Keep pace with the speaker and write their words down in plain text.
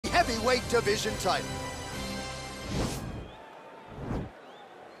heavyweight division title.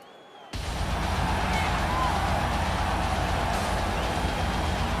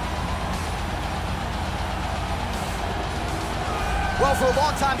 Well, for a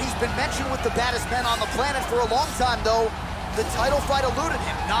long time, he's been mentioned with the baddest men on the planet. For a long time, though, the title fight eluded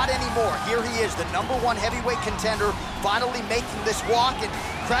him. Not anymore. Here he is, the #1 heavyweight contender, finally making this walk and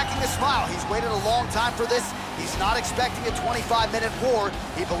cracking a smile. He's waited a long time for this. He's not expecting a 25-minute war.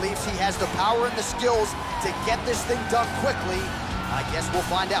 He believes he has the power and the skills to get this thing done quickly. I guess we'll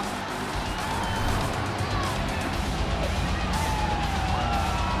find out.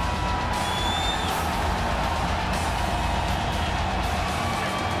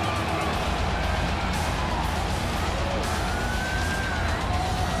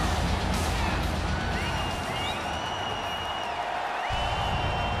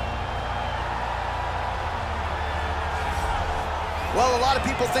 Well, a lot of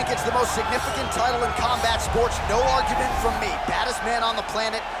people think it's the most significant title in combat sports. No argument from me. Baddest man on the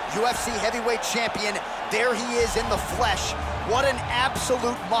planet, UFC heavyweight champion. There he is in the flesh. What an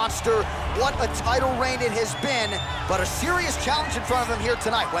absolute monster. What a title reign it has been. But a serious challenge in front of him here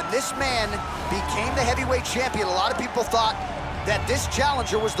tonight. When this man became the heavyweight champion, a lot of people thought that this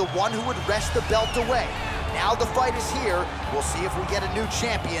challenger was the one who would wrest the belt away. Now the fight is here. We'll see if we get a new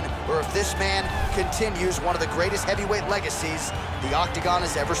champion or if this man continues one of the greatest heavyweight legacies the Octagon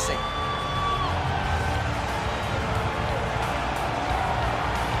has ever seen.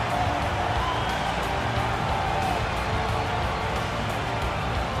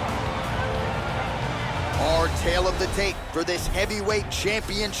 Our tale of the tape for this heavyweight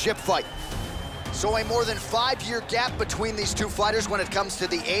championship fight. So a more than 5-year gap between these two fighters when it comes to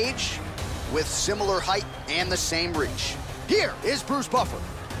the age, with similar height and the same reach. Here is Bruce Buffer.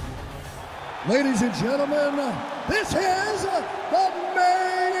 Ladies and gentlemen, this is the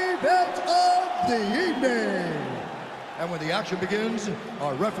main event of the evening. And when the action begins,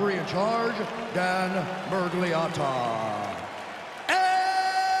 our referee in charge, Dan Mergliata.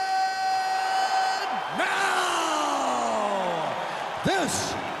 And now,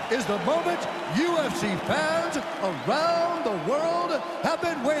 this is the moment UFC fans around the world have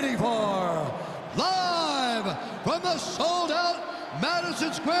been waiting for. Live from the sold-out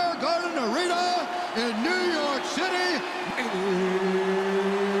Madison Square Garden Arena in New York City,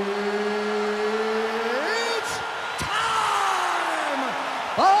 it's time!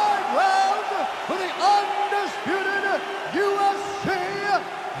 5 rounds for the undisputed UFC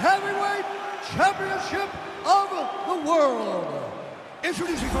Heavyweight Championship of the world.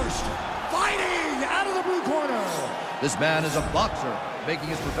 Introducing first, fighting out of the blue corner. This man is a boxer, making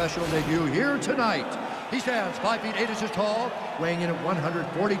his professional debut here tonight. He stands 5 feet 8 inches tall, weighing in at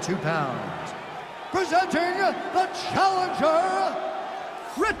 142 pounds. Presenting the challenger,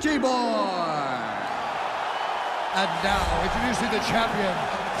 Pretty Boy. And now, introducing the champion,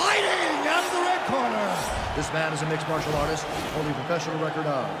 fighting out of the red corner. This man is a mixed martial artist, holding a professional record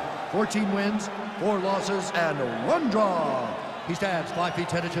of 14 wins, 4 losses, and 1 draw. He stands 5 feet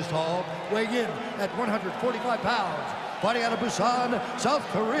 10 inches tall, weighing in at 145 pounds. Fighting out of Busan, South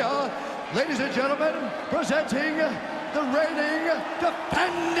Korea. Ladies and gentlemen, presenting the reigning,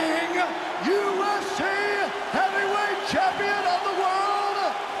 defending UFC heavyweight champion of the world,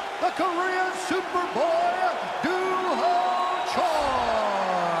 the Korean Superboy, Doo-Ho Choi.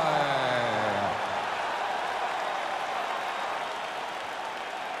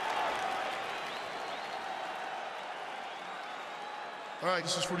 All right,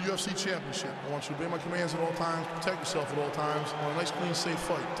 this is for the UFC Championship. I want you to obey my commands at all times, protect yourself at all times. I want a nice, clean, safe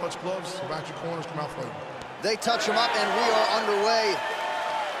fight. Touch gloves, back your corners, come out fighting. They touch him up, and we are underway.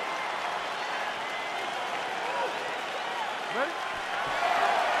 Ready?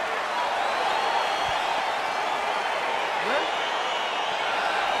 Ready?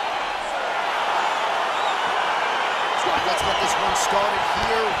 So let's get this one started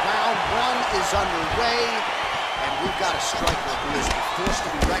here. Round 1 is underway. And we've got a striker who is a force to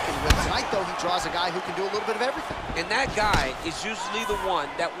be reckoned with. Tonight, though, he draws a guy who can do a little bit of everything. And that guy is usually the one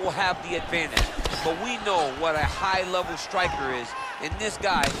that will have the advantage. But we know what a high-level striker is, and this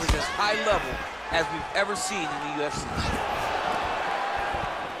guy is as high level as we've ever seen in the UFC.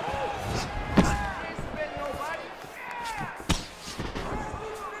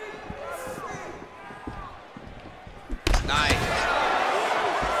 Nice.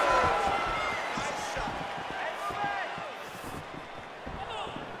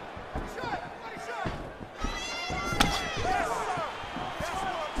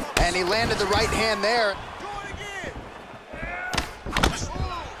 And he landed the right hand there.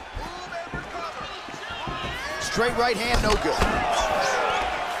 Straight right hand, no good.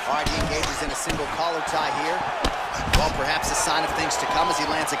 All He's in a single collar tie here. Well, perhaps a sign of things to come as he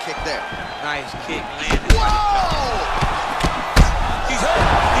lands a kick there. Nice kick landed. Whoa! He's hurt.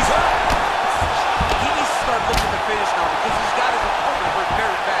 He's hurt. He needs to start looking to finish now because he's got his opponent hurt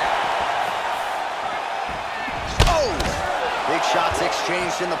very bad. Oh! Big shots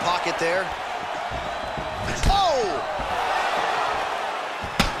exchanged in the pocket there. Oh!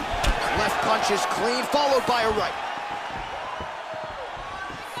 Left punch is clean, followed by a right.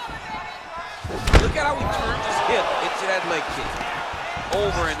 Look at how he turns his hip into that leg kick.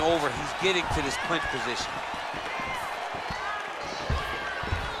 Over and over, he's getting to this clinch position.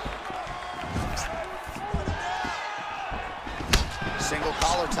 Single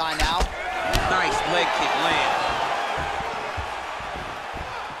collar tie now. Nice leg kick land.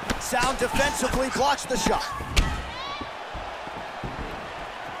 Sound defensively blocks the shot.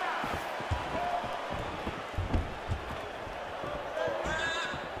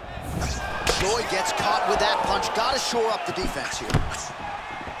 Joy gets caught with that punch. Got to shore up the defense here.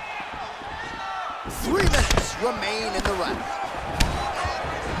 3 minutes remain in the round.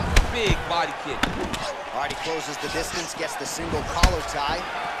 Big body kick. All right, he closes the distance, gets the single collar tie.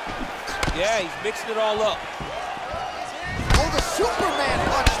 Yeah, he's mixing it all up. Oh, the Superman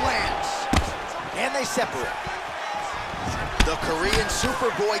punch lands. And they separate. The Korean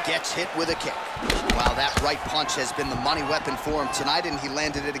Superboy gets hit with a kick. Wow, that right punch has been the money weapon for him tonight, and he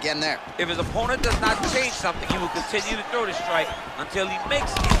landed it again there. If his opponent does not change something, he will continue to throw the strike until he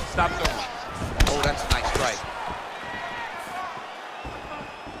makes it stop throwing. Oh, that's a nice strike.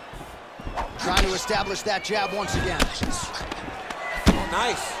 Trying to establish that jab once again. Oh,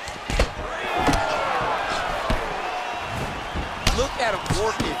 nice. Look at him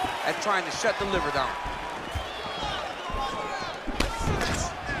working at trying to shut the liver down.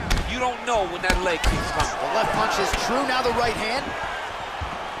 You don't know when that leg kick's coming. The left punch is true, now the right hand.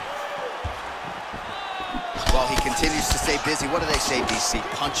 Well, he continues to stay busy. What do they say, BC?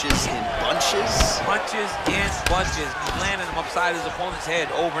 Punches in bunches? Punches in bunches. He's landing them upside his opponent's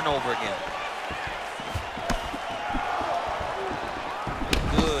head over and over again.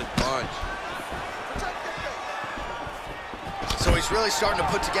 Good punch. So he's really starting to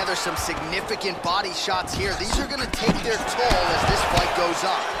put together some significant body shots here. These are going to take their toll as this fight goes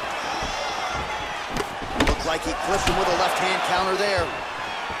on. Looked like he clipped him with a left hand counter there.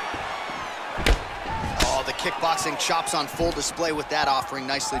 Oh, the kickboxing chops on full display with that offering.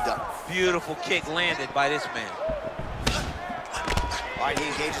 Nicely done. Beautiful kick landed by this man. All right, he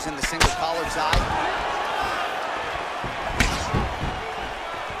engages in the single collar tie.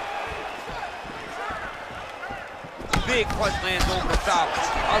 Big punch lands over the top.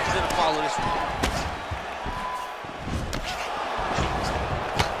 How's he gonna follow this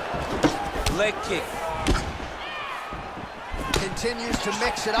one? Leg kick. Continues to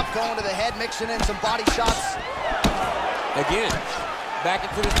mix it up, going to the head, mixing in some body shots. Again, back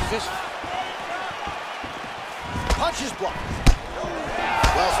into this position. Punches blocked.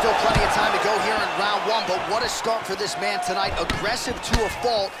 Well, still plenty of time to go here in round 1, but what a start for this man tonight. Aggressive to a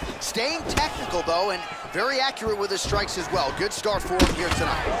fault, staying technical though, and very accurate with his strikes as well. Good start for him here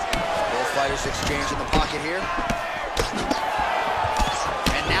tonight. Both fighters exchange in the pocket here.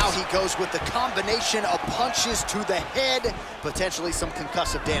 And now he goes with the combination of punches to the head, potentially some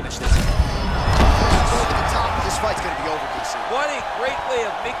concussive damage there. Over the top, this fight's gonna be over, DC. What a great way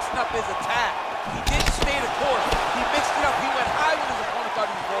of mixing up his attack. He didn't stay the course. He mixed it up. He went high when his opponent thought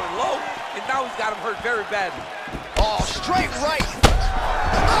he was going low, and now he's got him hurt very badly. Oh, straight right.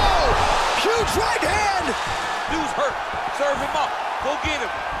 Oh, huge right hand. Dude's hurt. Serve him up. Go get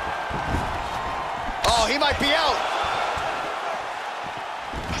him. Oh, he might be out.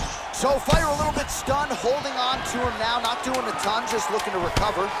 So fighter a little bit stunned, holding on to him now, not doing a ton, just looking to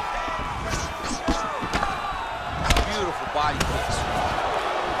recover. Beautiful body kicks.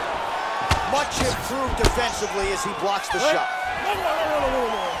 Much improved defensively as he blocks the shot.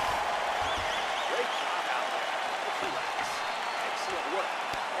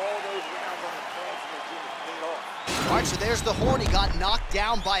 All right, so there's the horn. He got knocked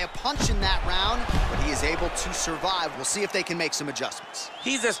down by a punch in that round, but he is able to survive. We'll see if they can make some adjustments.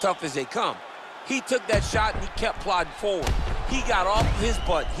 He's as tough as they come. He took that shot and he kept plodding forward. He got off of his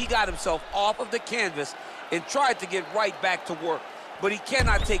butt. He got himself off of the canvas and tried to get right back to work. But he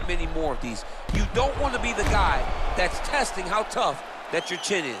cannot take many more of these. You don't want to be the guy that's testing how tough that your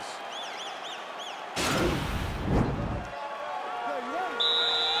chin is.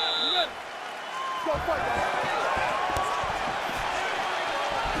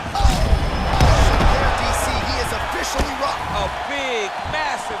 A big,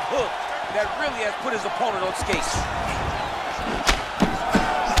 massive hook that really has put his opponent on skates.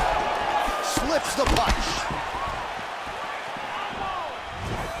 flips the punch.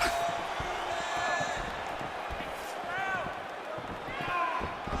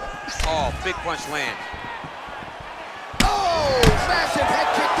 Oh, big punch land. Oh, massive head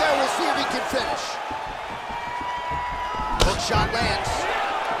kick there. We'll see if he can finish. Hook shot lands.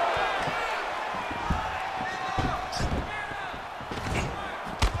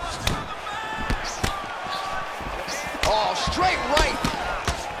 Oh, straight right.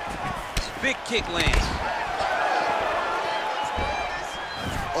 Big kick lands.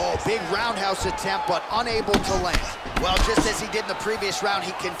 Oh, big roundhouse attempt, but unable to land. Well, just as he did in the previous round,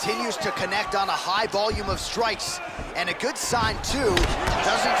 he continues to connect on a high volume of strikes. And a good sign, too,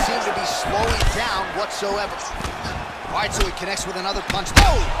 doesn't seem to be slowing down whatsoever. All right, so he connects with another punch.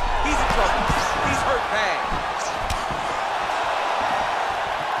 Oh! He's in trouble. He's hurt bad.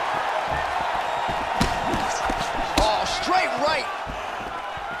 Oh, straight right.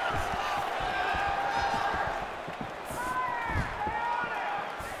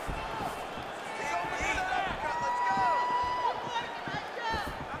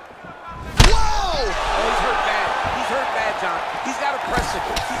 He's got to press it.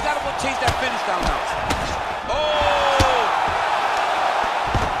 He's got to go chase that finish down now. Oh!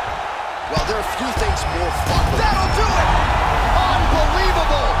 Well, there are a few things more fun. That'll do it!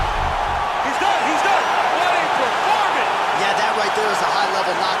 Unbelievable! He's done. He's done. What a performance! Yeah, that right there is a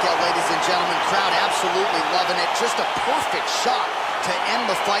high-level knockout, ladies and gentlemen. Crowd absolutely loving it. Just a perfect shot to end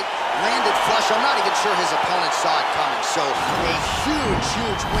the fight. Landed flush. I'm not even sure his opponent saw it coming. So a huge,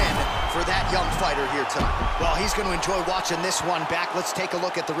 huge win for that young fighter here tonight. Well, he's going to enjoy watching this one back. Let's take a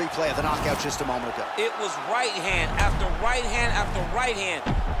look at the replay of the knockout just a moment ago. It was right hand after right hand after right hand.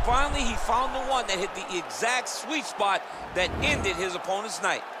 Finally, he found the one that hit the exact sweet spot that ended his opponent's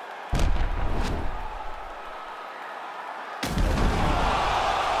night.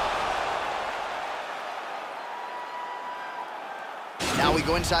 Now we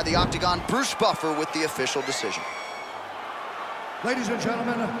go inside the octagon. Bruce Buffer with the official decision. Ladies and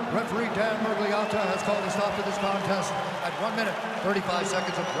gentlemen, referee Dan Murgliata has called a stop to this contest at 1 minute, 35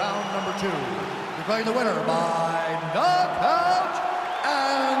 seconds of round number 2. Declaring the winner by knockout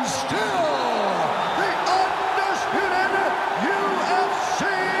and still the undisputed UFC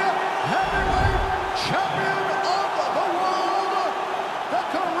heavyweight champion of the world, the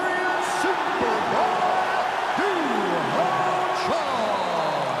Korean Superboy,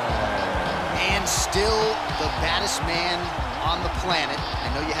 And still the baddest man on the planet.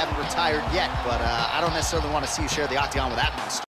 I know you haven't retired yet, but I don't necessarily want to see you share the octagon with that monster.